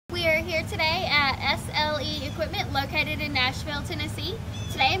today at SLE Equipment located in Nashville, Tennessee.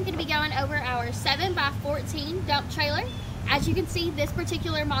 Today I'm going to be going over our 7x14 dump trailer. As you can see, this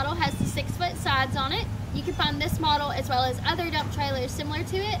particular model has the 6-foot sides on it. You can find this model as well as other dump trailers similar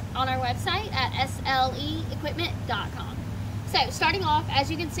to it on our website at sleequipment.com. So starting off, as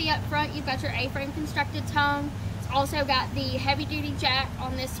you can see up front, you've got your A-frame constructed tongue. It's also got the heavy-duty jack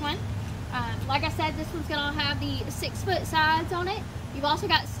on this one. Like I said, this one's going to have the 6-foot sides on it. You've also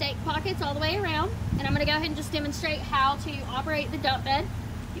got stake pockets all the way around, and I'm going to go ahead and just demonstrate how to operate the dump bed.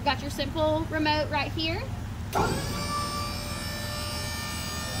 You've got your simple remote right here. A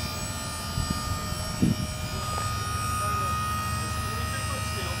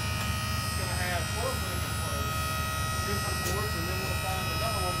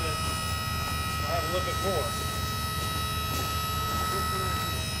little bit more.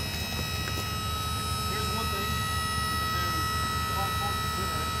 Here's one thing.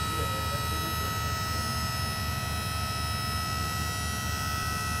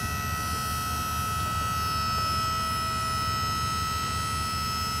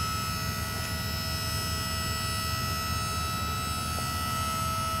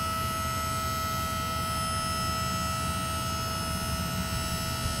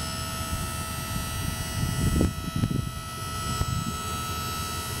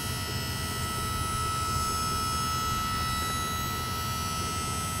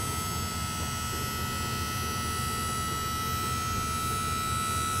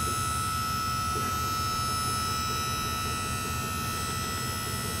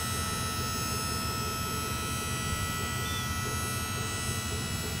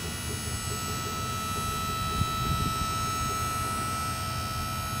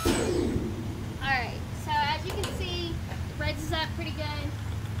 Is up pretty good.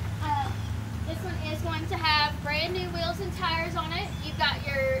 This one is going to have brand new wheels and tires on it. You've got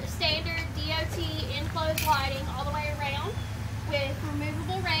your standard DOT enclosed lighting all the way around with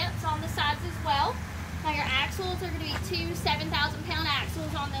removable ramps on the sides as well. Now your axles are going to be two 7,000-pound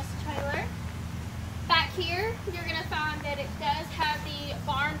axles on this trailer. Back here, you're going to find that it does have the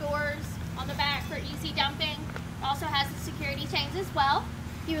barn doors on the back for easy dumping. It also has the security chains as well.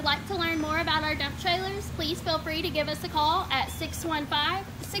 If you would like to learn more about our dump trailers, please feel free to give us a call at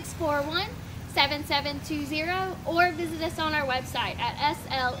 615-641-7720 or visit us on our website at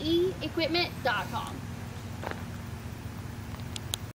sleequipment.com.